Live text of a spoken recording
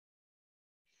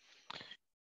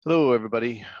Hello,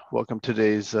 everybody. Welcome to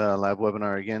today's live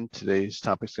webinar again. Today's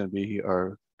topic is going to be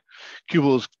our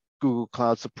Qubole's Google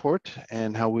Cloud support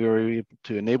and how we are able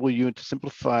to enable you to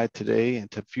simplify today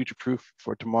and to future-proof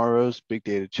for tomorrow's big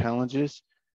data challenges.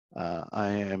 I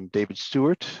am David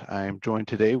Stewart. I am joined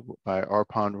today by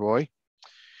Arpan Roy.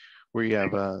 We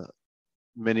have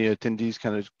many attendees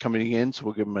kind of coming in, so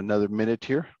we'll give them another minute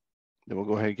here. Then we'll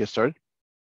go ahead and get started.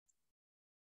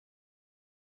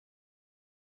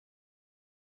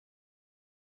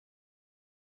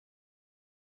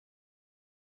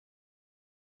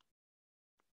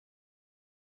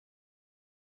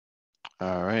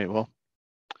 All right, well,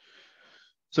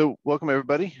 so welcome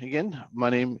everybody. Again, my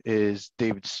name is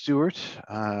David Stewart.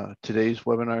 Today's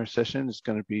webinar session is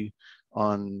going to be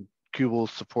on Qubole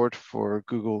support for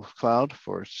Google Cloud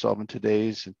for solving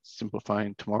today's and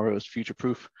simplifying tomorrow's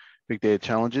future-proof big data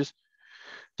challenges.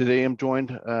 Today I'm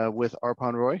joined with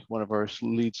Arpan Roy, one of our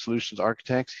lead solutions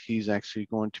architects. He's actually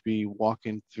going to be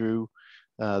walking through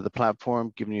the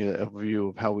platform, giving you an overview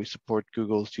of how we support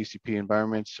Google's GCP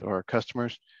environments or our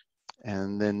customers.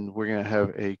 And then we're going to have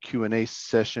a Q&A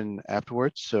session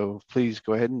afterwards. So please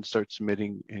go ahead and start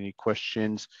submitting any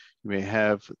questions you may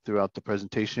have throughout the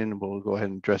presentation. We'll go ahead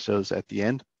and address those at the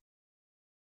end.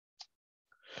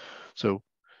 So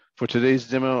for today's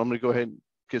demo, I'm going to go ahead and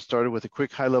get started with a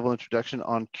quick high-level introduction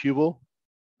on Qubole.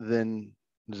 Then,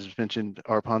 as mentioned,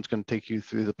 Arpan's going to take you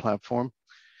through the platform,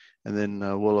 and then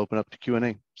we'll open up to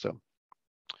Q&A.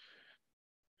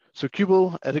 So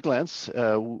Qubole, at a glance,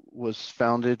 was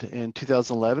founded in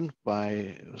 2011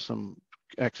 by some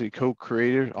actually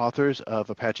co-creator authors of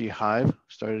Apache Hive,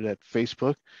 started at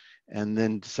Facebook, and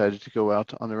then decided to go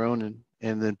out on their own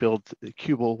and then build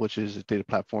Qubole, which is a data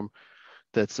platform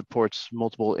that supports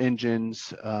multiple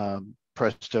engines,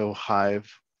 Presto,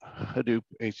 Hive, Hadoop,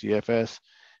 HDFS,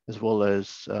 as well as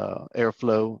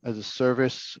Airflow as a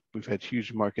service. We've had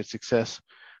huge market success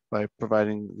by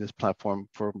providing this platform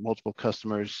for multiple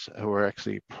customers who are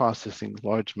actually processing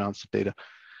large amounts of data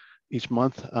each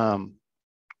month. And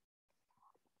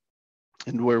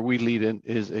where we lead in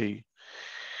is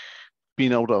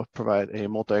being able to provide a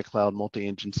multi-cloud,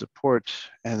 multi-engine support,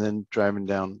 and then driving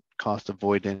down cost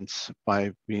avoidance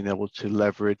by being able to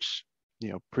leverage,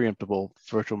 preemptible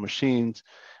virtual machines,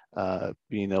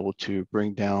 being able to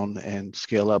bring down and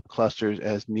scale up clusters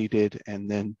as needed,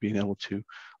 and then being able to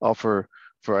offer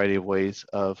variety of ways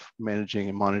of managing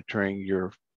and monitoring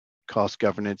your cost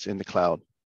governance in the cloud.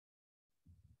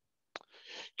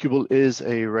 Qubole is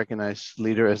a recognized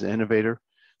leader as an innovator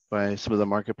by some of the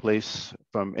marketplace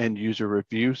from end user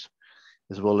reviews,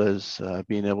 as well as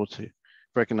being able to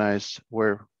recognize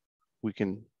where we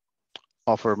can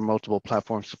offer multiple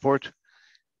platform support.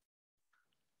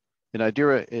 And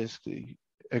Idera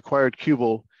acquired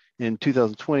Qubole in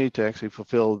 2020 to actually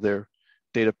fulfill their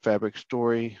data fabric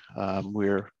story.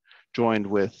 We're joined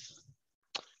with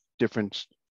different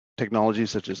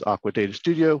technologies such as Aqua Data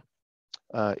Studio,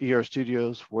 ER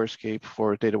Studios, Workscape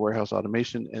for data warehouse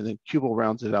automation, and then Qubole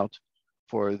rounds it out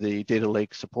for the data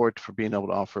lake support for being able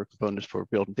to offer components for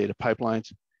building data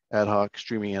pipelines, ad hoc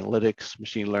streaming analytics,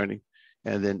 machine learning,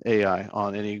 and then AI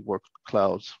on any work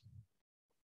clouds.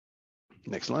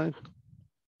 Next slide.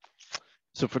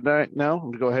 So for that, now I'm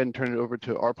going to go ahead and turn it over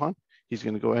to Arpan. He's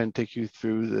going to go ahead and take you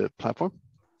through the platform.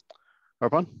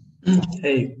 Arpan?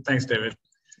 Hey, thanks, David.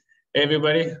 Hey,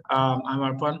 everybody. I'm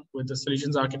Arpan with the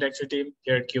Solutions Architecture team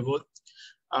here at Qubole.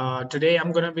 Today,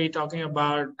 I'm going to be talking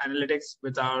about analytics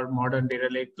with our modern data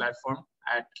lake platform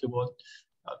at Qubole.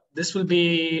 This will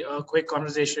be a quick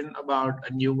conversation about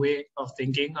a new way of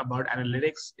thinking about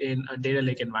analytics in a data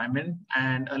lake environment,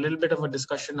 and a little bit of a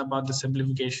discussion about the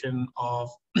simplification of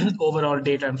overall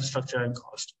data infrastructure and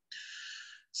cost.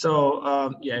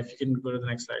 So yeah, if you can go to the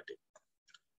next slide.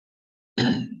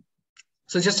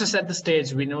 So just to set the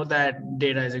stage, we know that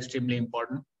data is extremely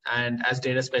important. And as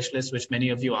data specialists, which many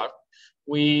of you are,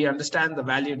 we understand the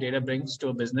value data brings to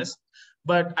a business.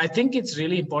 But I think it's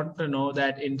really important to know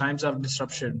that in times of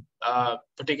disruption,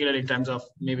 particularly in terms of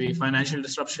maybe financial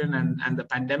disruption and the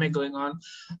pandemic going on,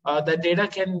 that data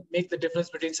can make the difference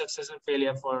between success and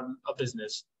failure for a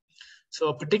business.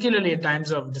 So particularly in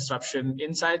times of disruption,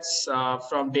 insights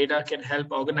from data can help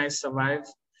organize, survive,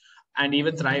 and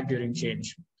even thrive during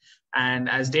change. And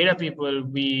as data people,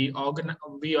 we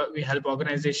help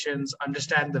organizations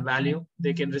understand the value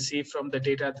they can receive from the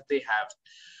data that they have.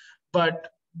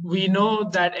 But we know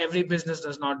that every business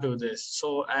does not do this.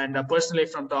 So, and personally,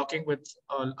 from talking with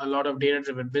a lot of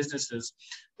data-driven businesses,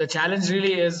 the challenge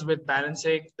really is with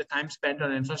balancing the time spent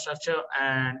on infrastructure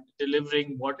and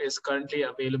delivering what is currently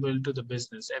available to the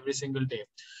business every single day.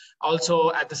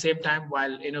 Also, at the same time,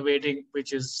 while innovating,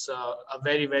 which is a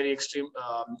very, very extreme,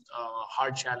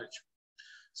 hard challenge.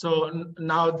 So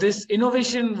now this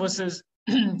innovation versus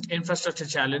infrastructure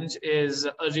challenge is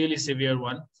a really severe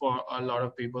one for a lot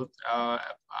of people.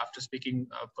 After speaking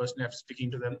personally, after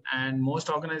speaking to them, and most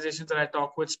organizations that I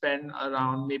talk with spend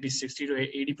around maybe 60 to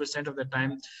 80% of the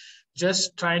time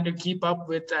just trying to keep up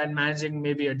with and managing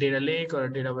maybe a data lake or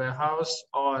a data warehouse,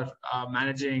 or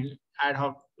managing ad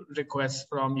hoc requests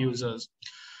from users.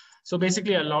 So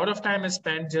basically, a lot of time is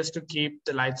spent just to keep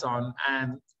the lights on,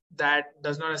 and that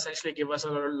does not essentially give us a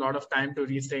lot of time to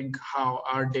rethink how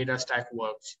our data stack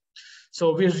works.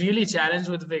 So we're really challenged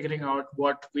with figuring out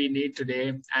what we need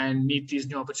today and meet these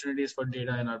new opportunities for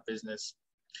data in our business.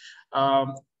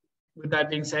 With that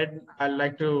being said, I'd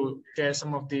like to share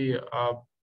some of the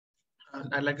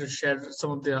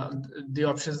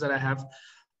options that I have.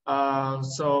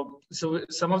 So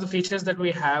some of the features that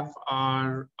we have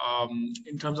are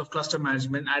in terms of cluster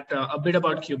management. At a bit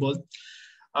about Qubole.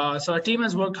 So our team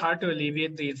has worked hard to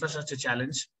alleviate the infrastructure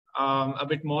challenge. A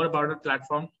bit more about our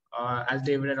platform, as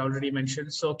David had already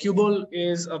mentioned. So Qubole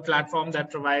is a platform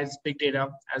that provides big data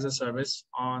as a service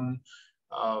on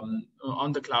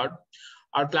the cloud.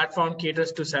 Our platform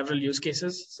caters to several use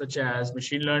cases, such as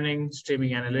machine learning,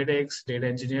 streaming analytics, data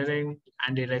engineering,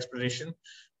 and data exploration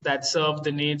that serve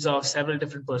the needs of several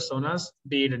different personas,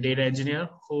 be it a data engineer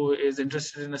who is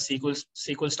interested in a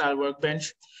SQL style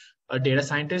workbench, a data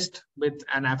scientist with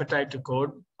an appetite to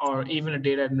code, or even a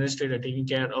data administrator taking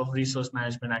care of resource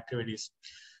management activities.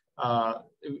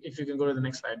 If you can go to the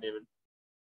next slide, David.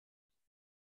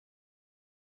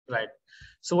 Right.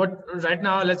 So right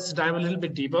now, let's dive a little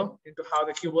bit deeper into how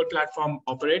the Qubole platform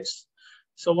operates.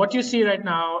 So what you see right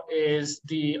now is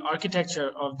the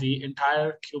architecture of the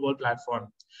entire Qubole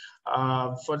platform.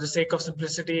 For the sake of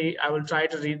simplicity, I will try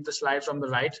to read the slide from the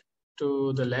right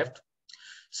to the left.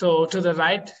 So to the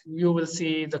right, you will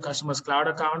see the customer's cloud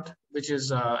account, which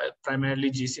is primarily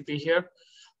GCP here.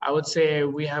 I would say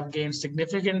we have gained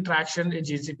significant traction in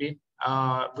GCP.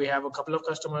 We have a couple of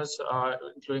customers,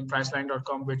 including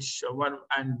Priceline.com, which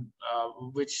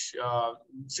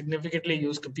significantly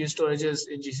use compute storages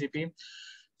in GCP.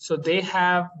 So they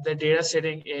have the data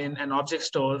sitting in an object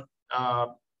store,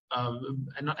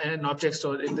 an object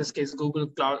store, in this case, Google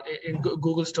Cloud, in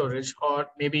Google Storage, or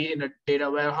maybe in a data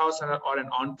warehouse or an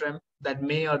on-prem that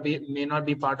may not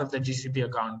be part of the GCP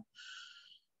account.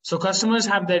 So customers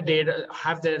have their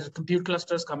compute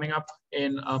clusters coming up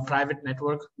in a private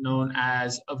network known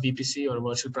as a VPC, or a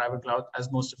virtual private cloud,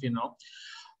 as most of you know.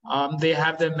 They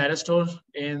have their metastore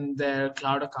in their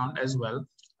cloud account as well.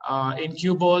 In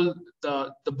Qubole,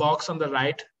 the box on the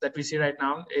right that we see right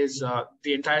now is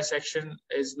the entire section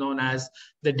is known as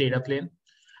the data plane.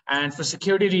 And for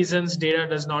security reasons, data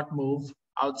does not move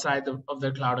outside of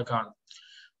the cloud account.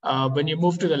 When you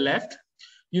move to the left,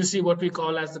 you see what we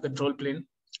call as the control plane.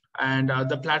 And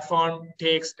the platform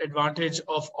takes advantage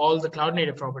of all the cloud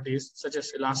native properties, such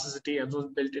as elasticity, and those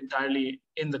built entirely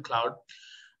in the cloud.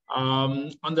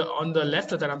 On the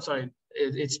left of that, I'm sorry,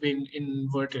 it's been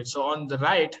inverted. So on the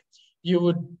right, you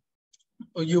would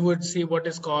see what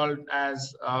is called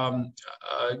as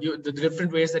the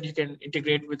different ways that you can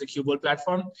integrate with the Qubole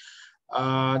platform.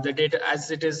 The data, as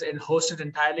it is hosted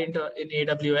entirely in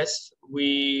AWS,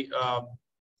 we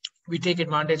take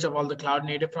advantage of all the cloud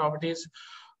native properties.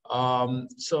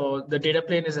 So the data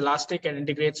plane is elastic and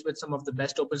integrates with some of the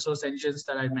best open source engines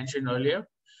that I mentioned earlier.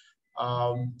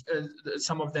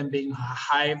 Some of them being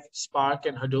Hive, Spark,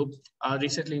 and Hadoop.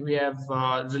 Recently, we have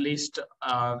released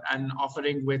an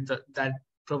offering that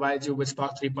provides you with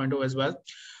Spark 3.0 as well.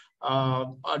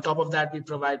 On top of that, we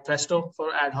provide Presto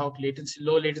for ad hoc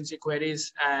low latency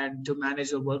queries, and to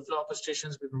manage your workflow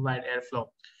orchestrations, we provide Airflow.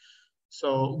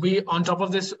 So on top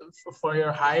of this, for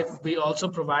your Hive, we also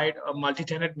provide a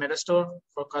multi-tenant metastore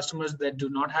for customers that do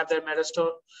not have their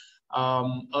metastore.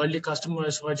 Early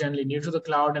customers who are generally new to the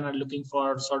cloud and are looking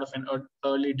for sort of an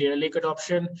early data lake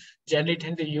adoption generally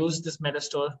tend to use this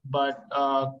metastore, but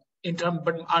our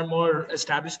more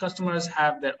established customers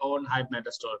have their own Hive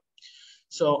metastore.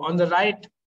 So on the right,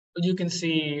 you can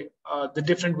see the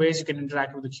different ways you can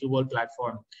interact with the Qubole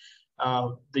platform.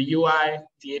 The UI,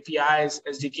 the APIs,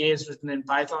 SDKs written in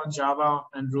Python, Java,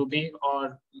 and Ruby,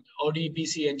 or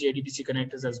ODBC and JDBC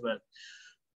connectors as well.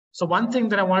 So one thing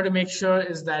that I wanted to make sure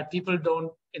is that people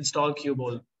don't install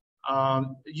Qubole.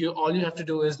 All you have to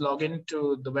do is log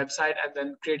into the website and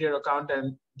then create your account,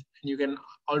 and you can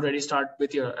already start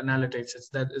with your analytics. It's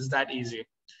that easy.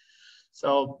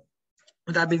 So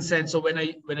with that being said, so when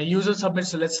a user submits,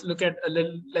 so let's look at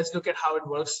how it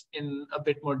works in a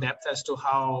bit more depth as to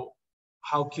how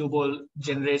how Qubole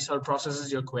generates or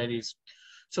processes your queries.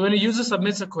 So when a user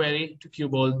submits a query to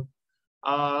Qubole,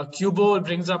 Qubole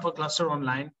brings up a cluster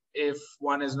online if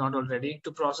one is not already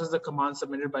to process the command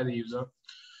submitted by the user.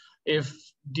 If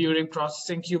during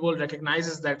processing Qubole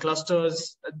recognizes that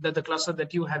the cluster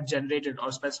that you have generated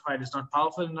or specified is not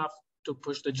powerful enough to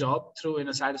push the job through in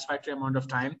a satisfactory amount of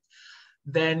time,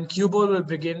 then Qubole will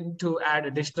begin to add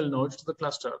additional nodes to the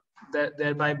cluster,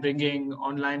 thereby bringing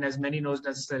online as many nodes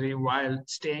necessary while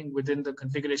staying within the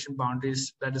configuration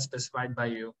boundaries that is specified by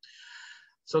you.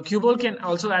 So Qubole can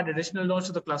also add additional nodes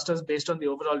to the clusters based on the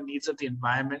overall needs of the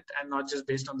environment and not just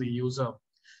based on the user.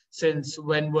 Since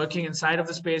when working inside of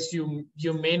the space,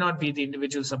 you may not be the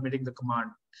individual submitting the command.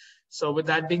 So with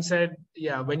that being said,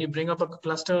 yeah, when you bring up a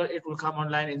cluster, it will come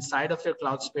online inside of your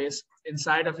cloud space,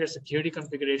 inside of your security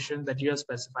configuration that you have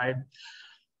specified.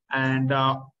 And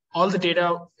all the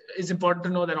data, is important to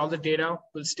know that all the data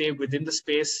will stay within the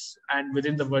space and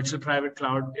within the virtual private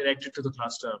cloud directed to the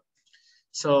cluster.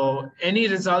 So any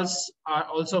results are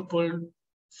also pulled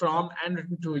from and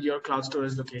written to your cloud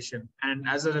storage location. And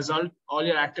as a result, all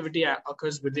your activity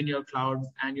occurs within your cloud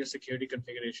and your security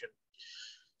configuration.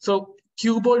 So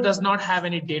Qubole does not have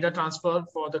any data transfer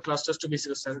for the clusters to be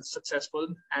successful.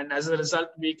 And as a result,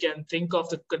 we can think of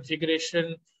the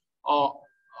configuration or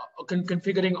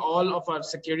configuring all of our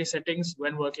security settings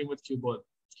when working with Qubole.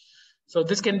 So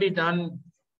this can be done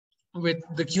with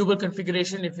the Qubole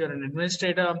configuration if you're an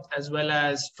administrator, as well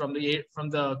as from the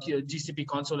GCP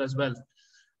console as well.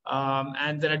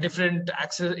 And there are different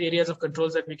access areas of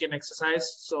controls that we can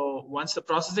exercise. So once the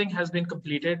processing has been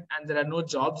completed and there are no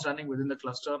jobs running within the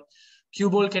cluster,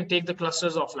 Qubole can take the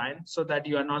clusters offline so that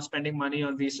you are not spending money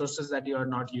on resources that you are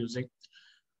not using.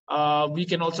 We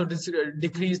can also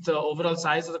decrease the overall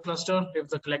size of the cluster if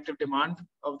the collective demand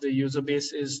of the user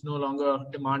base is no longer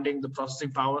demanding the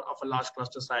processing power of a large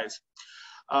cluster size.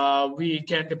 We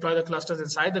can deploy the clusters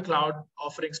inside the cloud,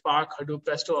 offering Spark, Hadoop,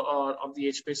 Presto, or of the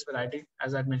HBase variety,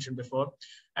 as I mentioned before.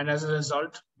 And as a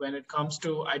result, when it comes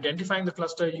to identifying the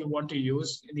cluster you want to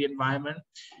use in the environment,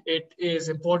 it is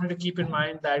important to keep in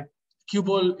mind that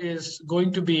Qubole is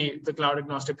going to be the cloud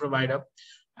agnostic provider.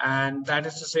 And that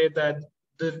is to say that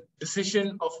the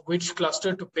decision of which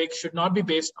cluster to pick should not be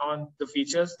based on the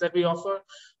features that we offer,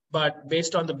 but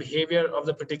based on the behavior of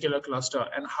the particular cluster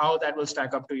and how that will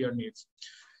stack up to your needs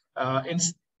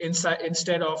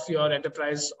instead of your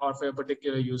enterprise or for a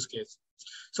particular use case.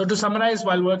 So to summarize,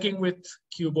 while working with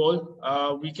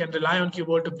Qubole, we can rely on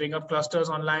Qubole to bring up clusters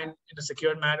online in a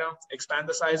secure manner, expand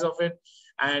the size of it,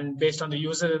 and based on the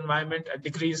user environment,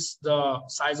 decrease the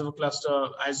size of a cluster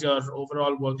as your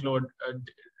overall workload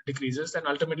decreases, and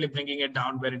ultimately bringing it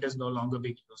down where it is no longer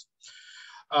being used.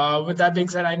 With that being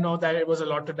said, I know that it was a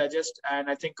lot to digest, and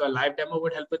I think a live demo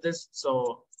would help with this.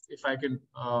 So if I can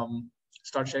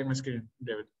start sharing my screen,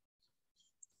 David.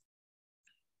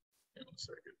 Yeah,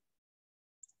 sorry.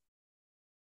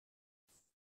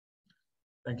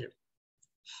 Thank you.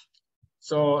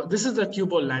 So this is the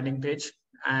Qubole landing page.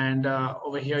 And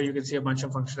over here, you can see a bunch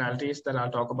of functionalities that I'll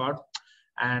talk about.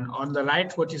 And on the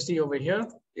right, what you see over here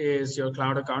is your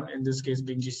cloud account, in this case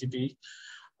being GCP.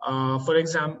 For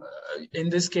example, in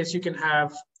this case, you can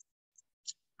have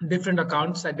different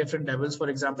accounts at different levels. For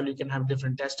example, you can have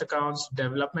different test accounts,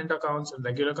 development accounts, and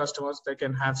regular customers that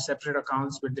can have separate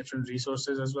accounts with different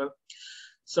resources as well.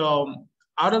 So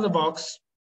out of the box,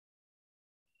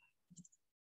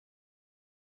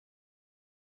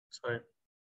 sorry.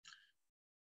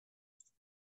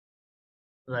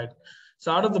 Right.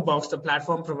 So out of the box, the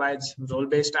platform provides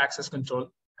role-based access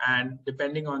control. And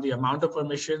depending on the amount of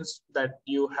permissions that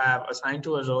you have assigned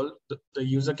to a role, the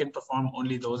user can perform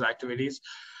only those activities.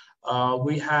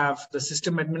 We have the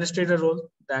system administrator role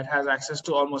that has access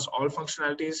to almost all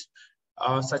functionalities,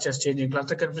 such as changing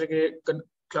cluster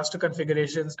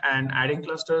configurations and adding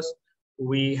clusters.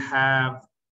 We have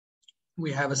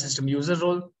a system user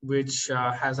role, which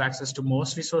has access to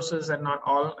most resources and not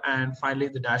all. And finally,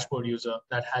 the dashboard user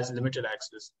that has limited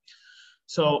access.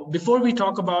 So before we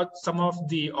talk about some of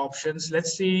the options,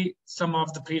 let's see some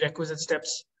of the prerequisite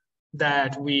steps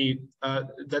that we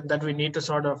need to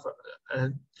sort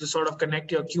of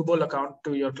connect your Qubole account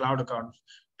to your cloud account,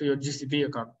 to your GCP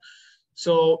account.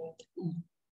 So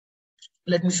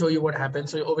let me show you what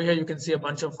happens. So over here, you can see a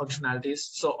bunch of functionalities.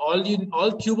 So all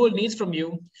Qubole needs from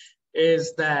you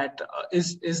is that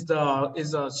is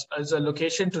a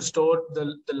location to store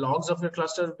the logs of your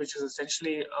cluster, which is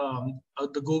essentially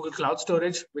the Google Cloud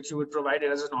Storage, which you would provide it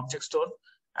as an object store,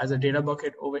 as a data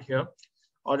bucket over here,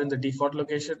 or in the default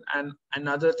location. And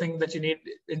another thing that you need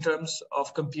in terms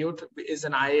of compute is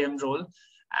an IAM role.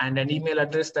 and an email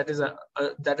address that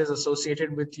is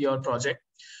associated with your project.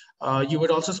 You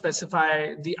would also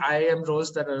specify the IAM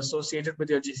roles that are associated with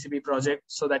your GCP project,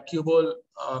 so that Qubole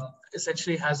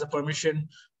essentially has the permission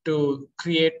to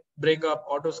create, bring up,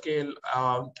 autoscale,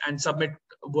 and submit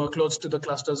workloads to the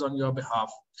clusters on your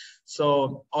behalf.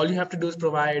 So all you have to do is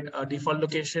provide a default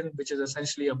location, which is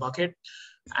essentially a bucket,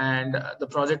 and the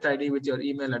project ID with your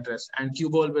email address, and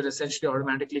Qubole will essentially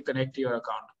automatically connect to your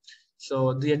account.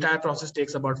 So the entire process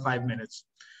takes about 5 minutes.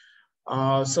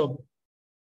 So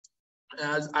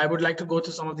as I would like to go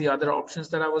to some of the other options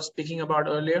that I was speaking about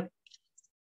earlier.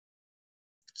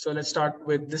 So let's start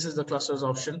with, this is the clusters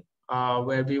option,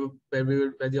 where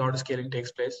the auto scaling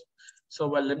takes place. So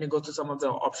well, let me go through some of the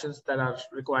options that are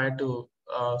required to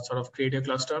sort of create a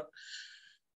cluster.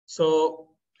 So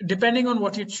depending on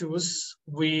what you choose,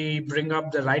 we bring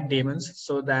up the right daemons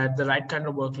so that the right kind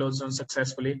of workloads run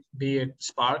successfully, be it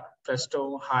Spark,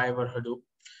 Presto, Hive, or Hadoop.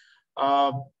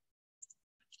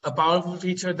 A powerful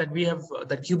feature that we have,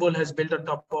 that Qubole has built on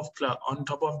top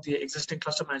of the existing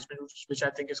cluster management, which I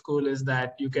think is cool, is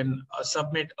that you can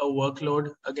submit a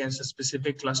workload against a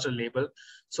specific cluster label.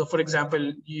 So, for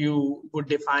example, you would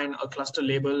define a cluster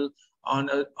label on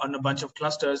a bunch of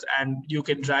clusters, and you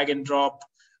can drag and drop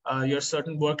your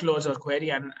certain workloads or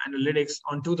query analytics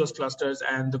onto those clusters,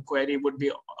 and the query would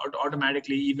be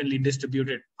automatically evenly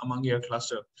distributed among your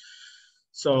cluster.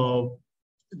 So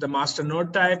the master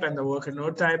node type and the worker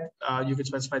node type, you can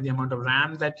specify the amount of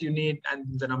RAM that you need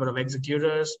and the number of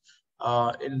executors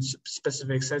in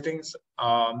specific settings.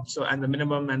 And the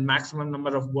minimum and maximum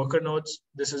number of worker nodes.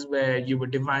 This is where you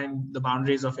would define the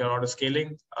boundaries of your auto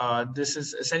scaling. This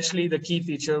is essentially the key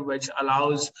feature which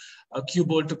allows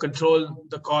Qubole to control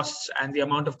the costs and the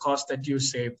amount of cost that you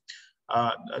save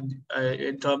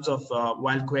in terms of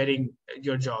while querying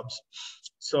your jobs.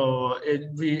 So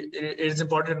it is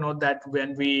important to note that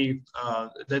when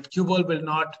that Qubole will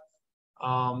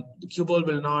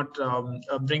not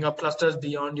bring up clusters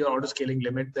beyond your auto scaling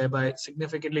limit, thereby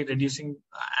significantly reducing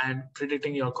and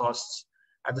predicting your costs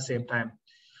at the same time.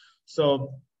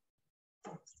 So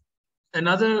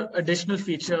another additional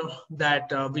feature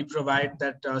that we provide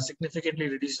that significantly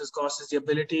reduces costs is the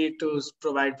ability to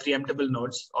provide preemptible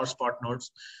nodes or spot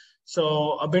nodes.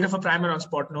 So a bit of a primer on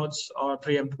spot nodes or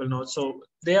preemptible nodes. So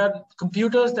they are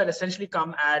computers that essentially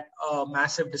come at a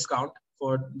massive discount,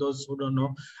 for those who don't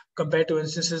know, compared to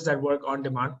instances that work on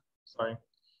demand. Sorry.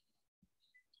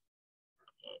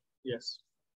 Yes.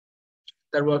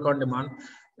 That work on demand.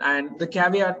 And the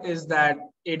caveat is that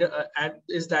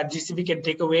GCP can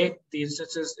take away the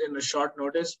instances in a short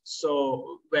notice.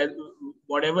 So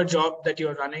whatever job that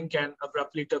you're running can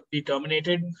abruptly be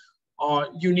terminated, or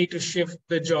you need to shift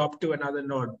the job to another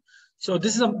node. So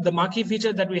this is the marquee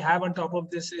feature that we have on top of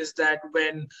this, is that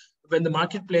when the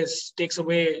marketplace takes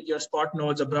away your spot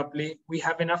nodes abruptly, we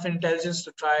have enough intelligence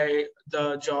to try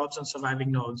the jobs on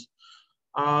surviving nodes.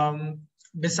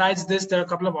 Besides this, there are a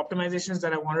couple of optimizations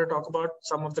that I want to talk about.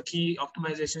 Some of the key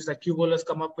optimizations that Qubole has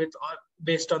come up with are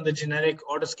based on the generic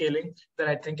auto scaling that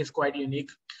I think is quite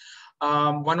unique.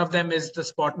 One of them is the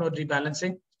spot node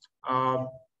rebalancing.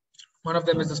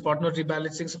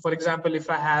 So for example, if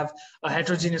I have a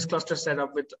heterogeneous cluster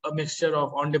setup with a mixture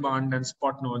of on-demand and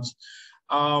spot nodes,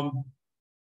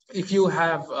 if you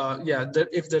have,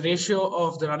 if the ratio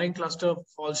of the running cluster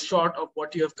falls short of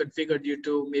what you have configured due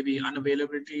to maybe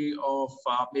unavailability of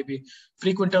maybe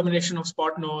frequent termination of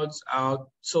spot nodes,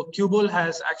 so Qubole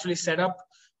has actually set up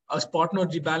a spot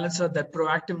node rebalancer that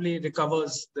proactively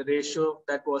recovers the ratio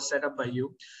that was set up by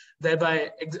you,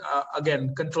 thereby,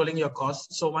 again, controlling your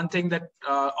costs. So one thing that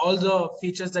all the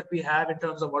features that we have in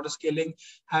terms of auto scaling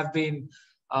have been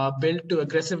built to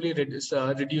aggressively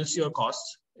reduce your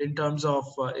costs in terms of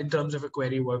a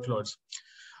query workloads.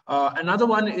 Another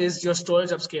one is your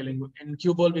storage upscaling. In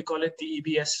Qubole, we call it the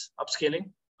EBS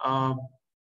upscaling.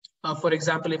 For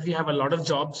example, if you have a lot of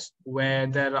jobs where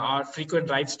there are frequent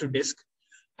writes to disk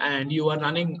and you are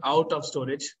running out of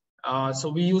storage, so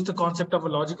we use the concept of a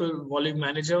logical volume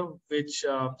manager, which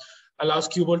allows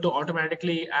Qubole to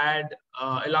automatically add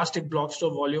elastic block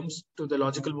store volumes to the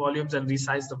logical volumes and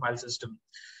resize the file system.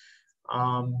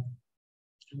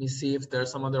 Let me see if there are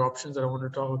some other options that I want to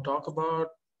talk about.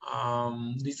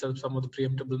 These are some of the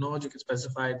preemptible nodes. You can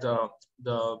specify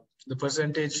the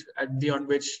percentage beyond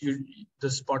which the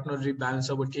spot node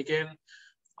rebalancer would kick in.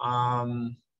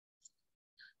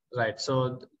 Right.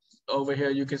 So over here,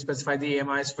 you can specify the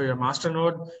AMIs for your master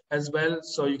node as well.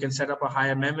 So you can set up a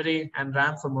higher memory and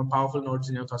RAM for more powerful nodes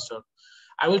in your cluster.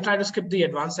 I will try to skip the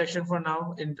advanced section for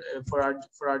now for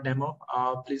our demo.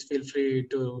 Please feel free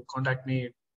to contact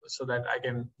me so that I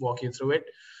can walk you through it.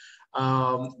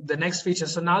 The next feature.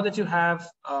 So now that you have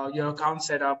your account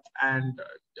set up and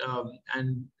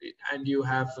you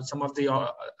have some of the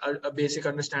a basic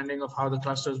understanding of how the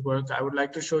clusters work, I would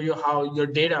like to show you how your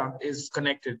data is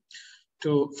connected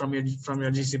to from your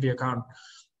GCP account.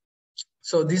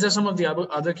 So these are some of the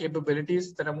other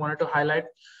capabilities that I wanted to highlight,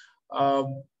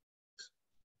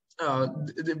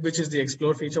 which is the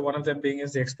explore feature. One of them being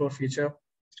is the explore feature,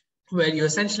 where you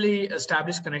essentially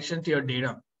establish connection to your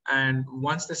data. And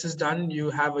once this is done, you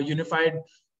have a unified,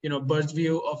 bird's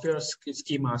view of your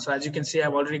schema. So as you can see,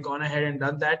 I've already gone ahead and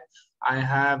done that. I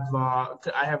have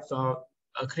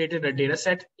created a data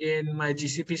set in my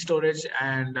GCP storage,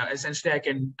 and essentially I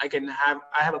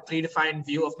have a predefined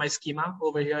view of my schema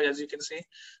over here, as you can see.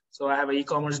 So I have an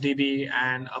e-commerce DB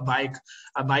and a bike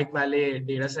valet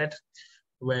data set,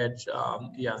 which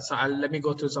so let me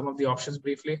go through some of the options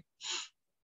briefly.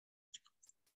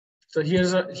 So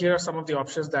here are some of the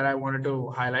options that I wanted to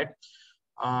highlight.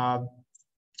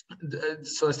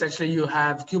 So essentially, you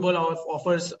have Qubole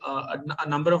offers a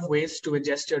number of ways to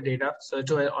ingest your data, so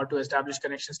to establish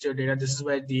connections to your data. This is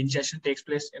where the ingestion takes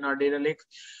place in our data lake.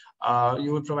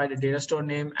 You will provide a data store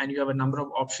name, and you have a number of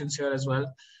options here as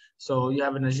well. So you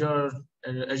have an Azure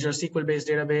SQL-based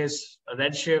database, a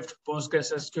Redshift,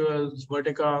 PostgreSQL,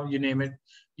 Vertica, you name it.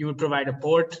 You would provide a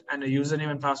port and a username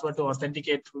and password to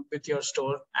authenticate with your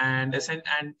store. And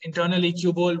internally,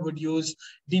 Qubole would use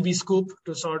DB Scoop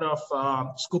to sort of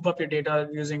scoop up your data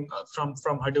using from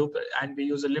Hadoop, and we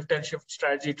use a lift and shift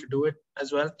strategy to do it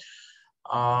as well.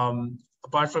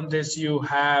 Apart from this, you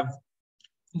have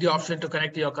the option to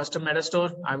connect to your custom meta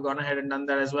store. I've gone ahead and done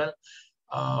that as well.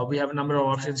 We have a number of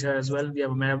options here as well. We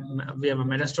have a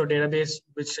Metastore database,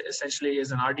 which essentially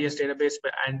is an RDS database,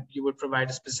 and you would provide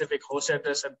a specific host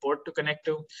address and port to connect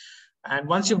to. And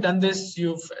once you've done this,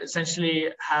 you've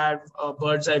essentially have a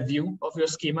bird's eye view of your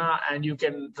schema, and you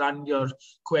can run your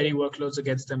query workloads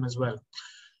against them as well.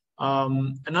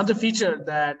 Another feature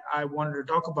that I wanted to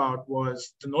talk about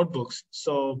was the notebooks.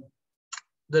 So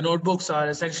the notebooks are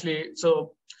essentially,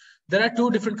 there are two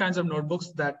different kinds of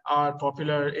notebooks that are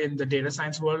popular in the data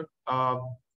science world.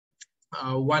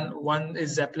 One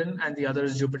is Zeppelin and the other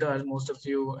is Jupyter, as most of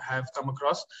you have come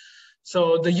across.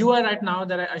 So the UI right now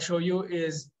that I show you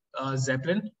is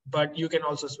Zeppelin, but you can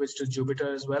also switch to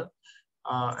Jupyter as well,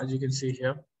 as you can see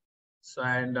here. So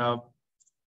and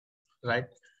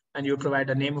you provide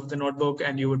the name of the notebook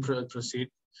and you would proceed.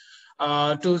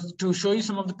 To show you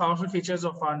some of the powerful features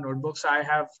of our notebooks, I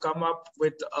have come up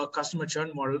with a customer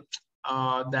churn model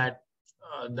that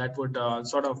would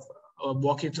sort of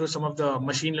walk you through some of the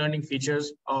machine learning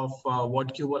features of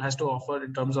what Qubole has to offer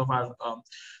in terms of our.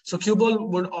 So Qubole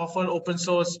would offer open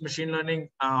source machine learning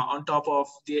on top of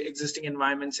the existing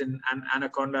environments in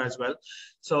Anaconda as well.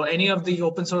 So any of the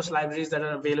open source libraries that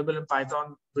are available in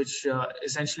Python, which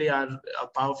essentially are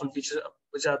powerful features,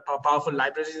 which are powerful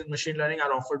libraries in machine learning,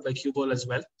 are offered by Qubole as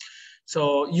well.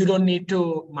 So you don't need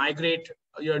to migrate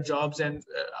your jobs, and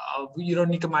you don't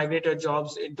need to migrate your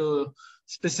jobs into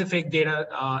specific data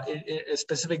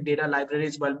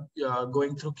libraries while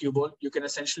going through Qubole. You can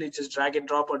essentially just drag and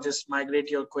drop or just migrate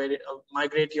your query,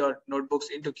 migrate your notebooks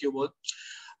into Qubole.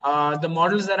 The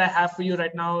models that I have for you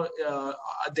right now,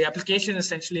 the application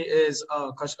essentially is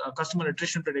a customer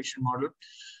attrition prediction model.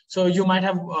 So you might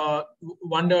have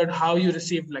wondered how you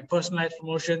receive like personalized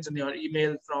promotions in your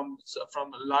email from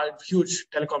huge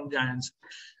telecom giants.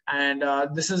 And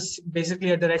this is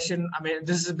basically a direction. I mean,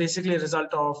 this is basically a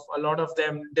result of a lot of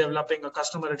them developing a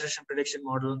customer attrition prediction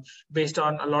model based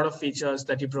on a lot of features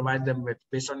that you provide them with,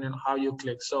 based on how you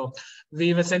click. So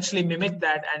we've essentially mimicked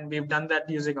that, and we've done that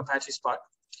using Apache Spark.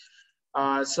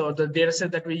 So the data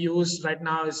set that we use right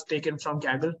now is taken from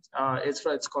Kaggle.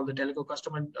 It's called the Teleco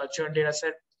Customer Churn data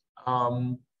set,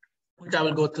 which I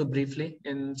will go through briefly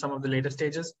in some of the later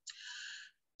stages.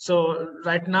 So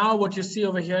right now, what you see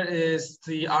over here is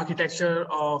the architecture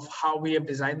of how we have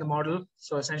designed the model.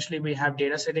 So essentially, we have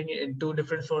data setting in two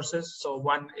different sources. So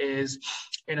one is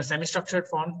in a semi-structured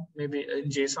form, maybe in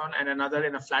JSON, and another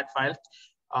in a flat file,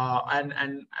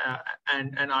 and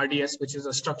RDS, which is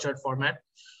a structured format.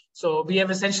 So we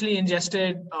have essentially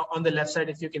ingested on the left side,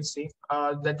 if you can see,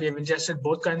 that we have ingested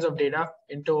both kinds of data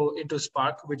into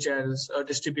Spark, which is a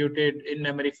distributed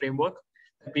in-memory framework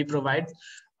that we provide.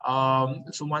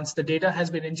 So once the data has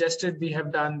been ingested, we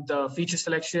have done the feature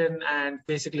selection and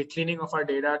basically cleaning of our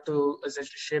data to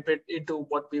essentially shape it into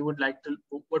what we would like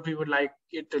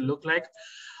it to look like.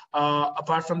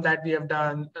 Apart from that, we have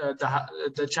done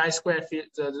the chi-square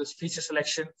the feature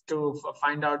selection to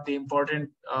find out the important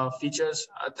features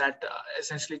that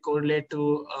essentially correlate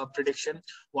to prediction.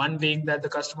 One being that the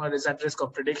customer is at risk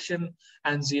of prediction,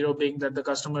 and 0 being that the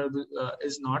customer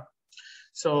is not.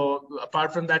 So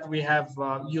apart from that, we have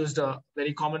used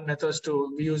very common methods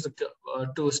to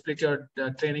split your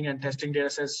training and testing data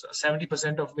sets,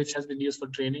 70% of which has been used for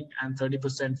training and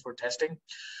 30% for testing.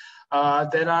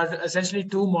 There are essentially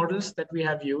two models that we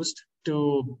have used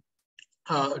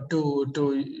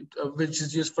which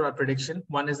is used for our prediction.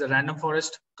 One is the random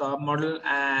forest model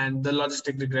and the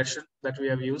logistic regression that we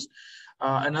have used.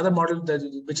 Another model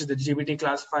which is the GBT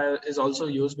classifier is also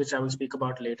used, which I will speak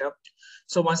about later.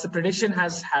 So once the prediction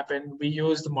has happened, we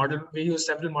use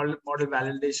several model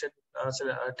validation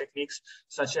techniques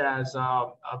such as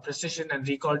precision and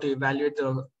recall to evaluate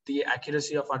the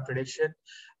accuracy of our prediction.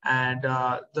 And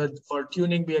for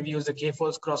tuning, we have used the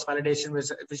K-force cross validation,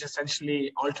 which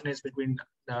essentially alternates between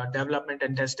development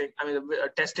and testing.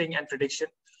 Testing and prediction.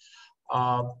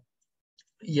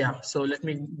 Yeah, so let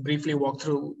me briefly walk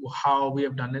through how we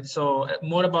have done it. So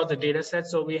more about the data set.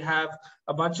 So we have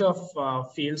a bunch of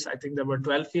fields. I think there were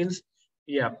 12 fields.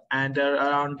 Yeah, and there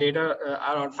are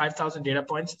around 5,000 data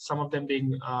points, some of them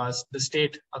being the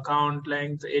state, account,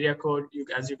 length, area code.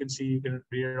 As you can see, you can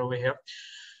read it over here.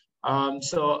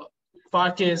 So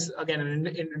Spark is, again,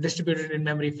 a distributed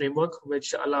in-memory framework,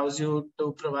 which allows you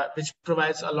to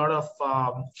provides a lot of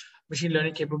machine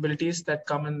learning capabilities that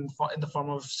come in the form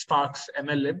of Spark's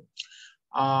MLlib.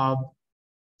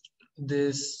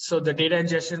 So the data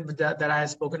ingestion that I have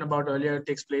spoken about earlier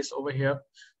takes place over here.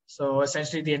 So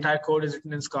essentially, the entire code is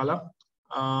written in Scala.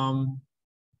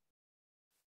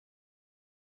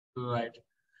 Right.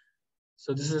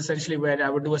 So this is essentially where I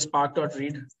would do a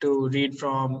spark.read to read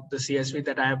from the CSV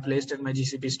that I have placed in my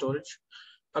GCP storage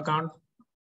account.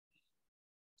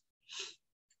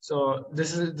 So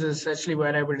this is essentially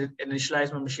where I would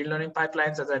initialize my machine learning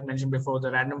pipelines, as I mentioned before,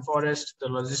 the random forest, the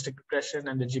logistic regression,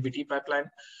 and the GBT pipeline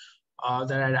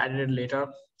that I added later.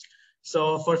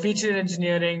 So for feature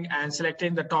engineering and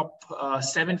selecting the top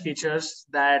 7 features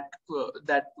that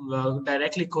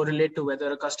directly correlate to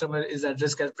whether a customer is at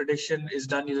risk as prediction is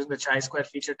done using the chi-square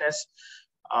feature test.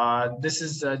 This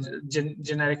is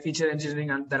generic feature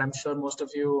engineering that I'm sure most of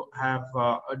you have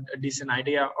a decent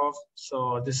idea of.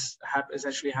 So this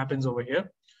essentially happens over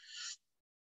here.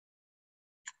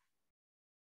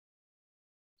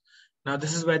 Now,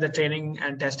 this is where the training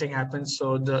and testing happens.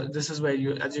 So this is where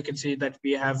as you can see that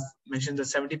we have mentioned that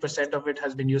 70% of it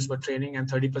has been used for training and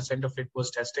 30% of it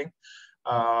was testing.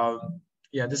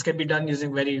 Yeah, this can be done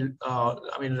using very,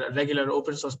 regular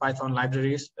open source Python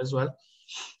libraries as well.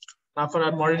 Now, for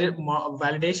our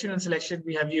validation and selection,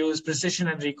 we have used precision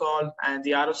and recall and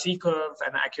the ROC curve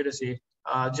and accuracy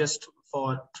just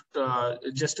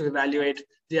to evaluate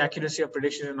the accuracy of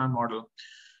prediction in our model.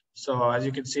 So as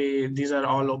you can see, these are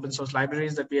all open source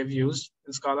libraries that we have used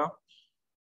in Scala.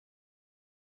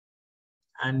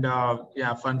 And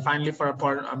finally, for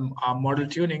our model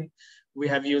tuning, we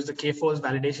have used the K-force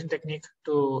validation technique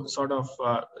to sort of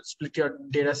split your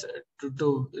data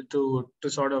to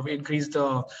sort of increase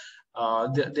the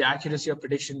accuracy of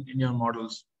prediction in your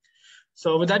models.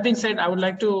 So with that being said, I would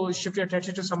like to shift your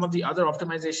attention to some of the other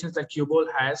optimizations that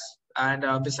Qubole has. And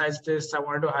besides this, I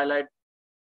wanted to highlight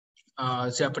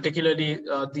particularly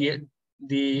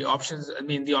the options,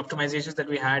 the optimizations that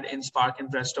we had in Spark and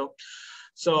Presto.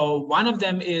 So one of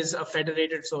them is a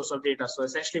federated source of data. So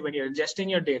essentially, when you're ingesting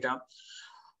your data,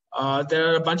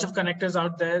 there are a bunch of connectors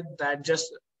out there that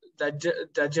just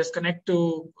connect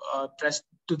to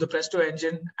the Presto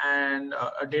engine, and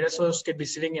a data source could be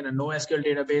sitting in a NoSQL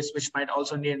database, which might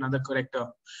also need another connector.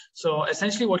 So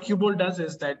essentially, what Qubole does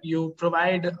is that you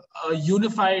provide a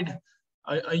unified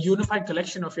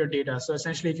collection of your data. So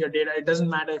essentially, if your data, it doesn't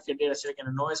matter if your data is sitting in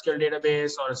a NoSQL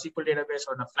database or a SQL database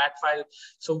or in a flat file.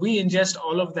 So we ingest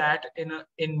all of that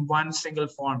in one single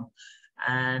form.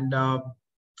 And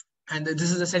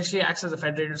this is essentially acts as a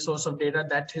federated source of data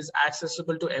that is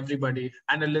accessible to everybody,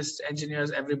 analysts,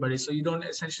 engineers, everybody. So you don't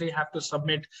essentially have to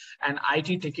submit an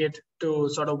IT ticket to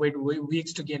sort of wait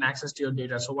weeks to gain access to your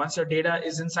data. So once your data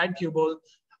is inside Qubole,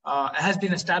 has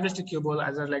been established to Qubole,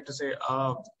 as I'd like to say,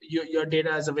 your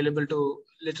data is available to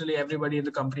literally everybody in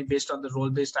the company based on the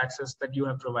role-based access that you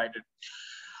have provided.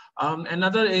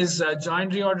 Another is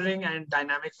join reordering and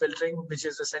dynamic filtering, which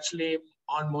is essentially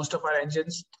on most of our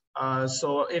engines.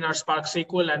 So in our Spark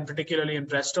SQL and particularly in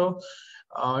Presto,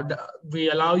 we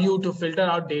allow you to filter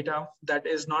out data that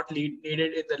is not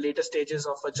needed in the later stages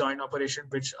of a join operation,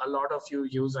 which a lot of you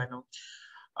use, I know.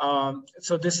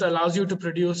 So this allows you to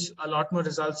produce a lot more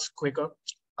results quicker.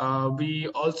 We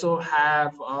also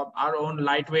have our own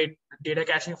lightweight data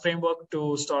caching framework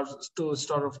to store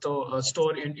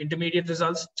intermediate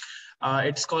results.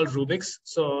 It's called Rubix.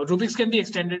 So Rubix can be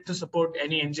extended to support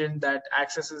any engine that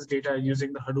accesses data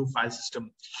using the Hadoop file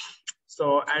system.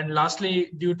 So, and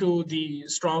lastly, due to the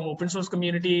strong open source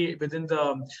community within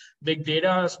the big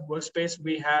data workspace,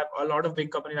 we have a lot of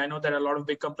big companies. I know there are a lot of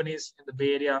big companies in the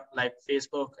Bay Area, like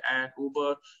Facebook and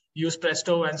Uber, use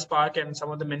Presto and Spark, and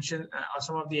some of the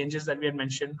engines that we had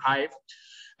mentioned, Hive,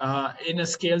 in a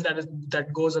scale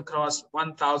that goes across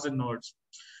 1,000 nodes.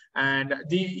 And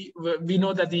we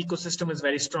know that the ecosystem is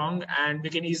very strong, and we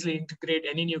can easily integrate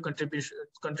any new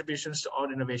contributions to our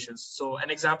innovations. So an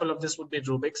example of this would be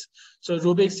Rubix. So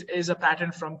Rubix is a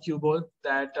patent from Qubole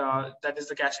that is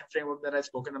the caching framework that I've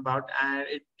spoken about, and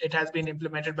it has been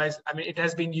implemented by, it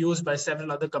has been used by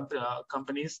several other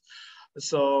companies.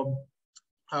 So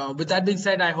with that being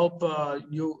said, I hope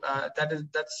these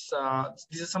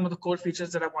are some of the core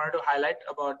features that I wanted to highlight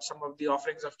about some of the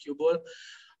offerings of Qubole.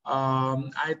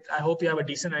 I hope you have a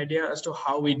decent idea as to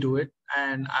how we do it,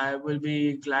 and I will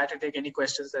be glad to take any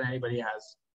questions that anybody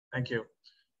has. Thank you.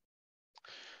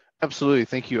 Absolutely.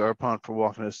 Thank you, Arpan, for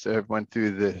walking us everyone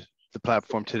through the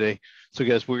platform today. So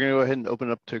guys, we're going to go ahead and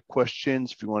open up to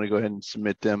questions. If you want to go ahead and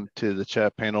submit them to the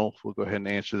chat panel, we'll go ahead and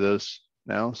answer those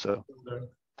now. So.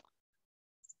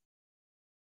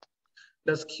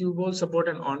 Does Qubole support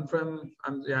an on-prem?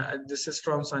 Yeah, this is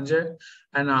from Sanjay.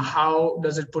 And how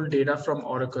does it pull data from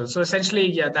Oracle? So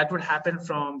essentially, yeah, that would happen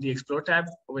from the Explore tab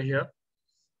over here.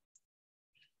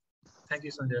 Thank you,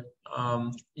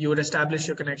 Sanjay. You would establish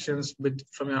your connections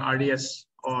from your RDS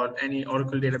or any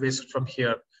Oracle database from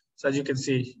here. So as you can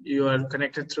see, you are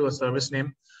connected through a service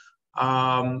name.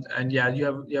 And yeah, you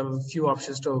have a few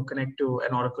options to connect to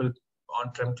an Oracle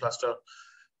on-prem cluster.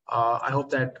 I hope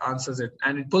that answers it.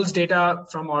 And it pulls data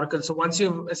from Oracle. So once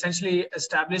you've essentially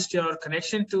established your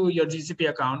connection to your GCP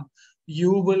account,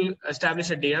 you will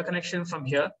establish a data connection from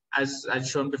here. As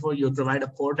shown before, you provide a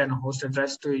port and a host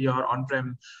address to your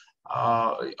on-prem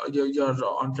your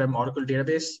on-prem Oracle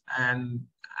database, and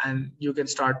you can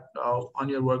start on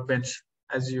your workbench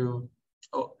as and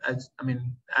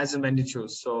when you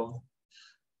choose. So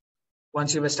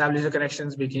once you've established the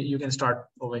connections, you can start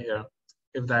over here,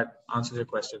 if that answers your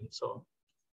question. So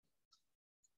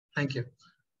thank you.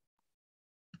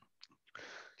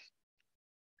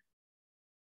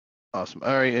 Awesome.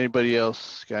 All right, anybody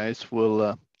else, guys?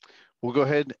 We'll go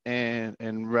ahead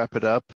and wrap it up.